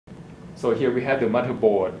So here we have the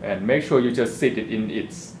motherboard, and make sure you just sit it in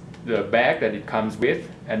the bag that it comes with,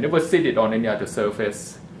 and never sit it on any other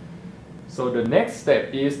surface. So the next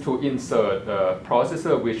step is to insert the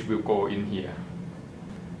processor, which will go in here.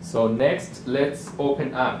 So next, let's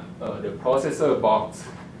open up the processor box,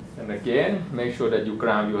 and again make sure that you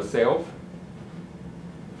ground yourself.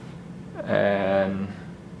 And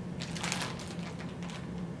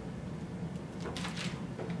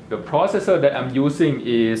the processor that I'm using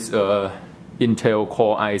is Intel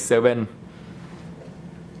Core i7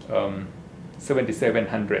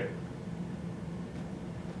 7700.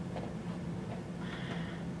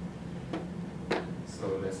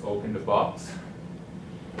 So let's open the box.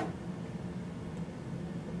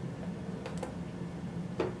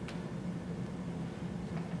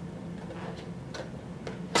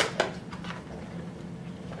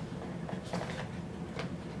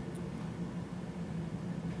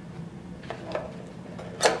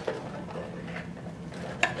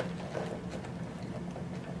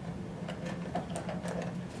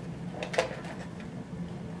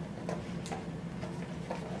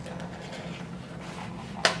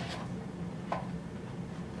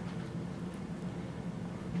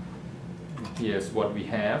 Here's what we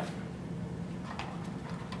have.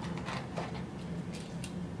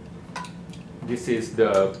 This is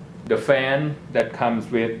the fan that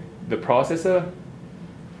comes with the processor,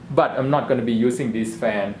 but I'm not going to be using this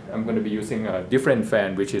fan. I'm going to be using a different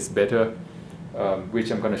fan which is better,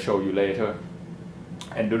 which I'm going to show you later.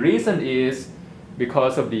 And the reason is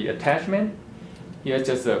because of the attachment. Here's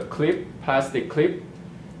just a clip, plastic clip,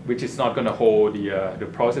 which is not going to hold the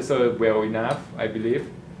processor well enough, I believe.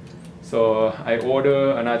 So I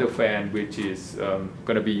order another fan which is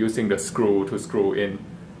going to be using the screw to screw in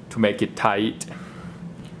to make it tight.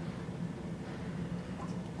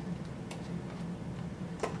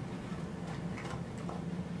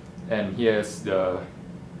 And here's the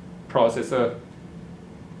processor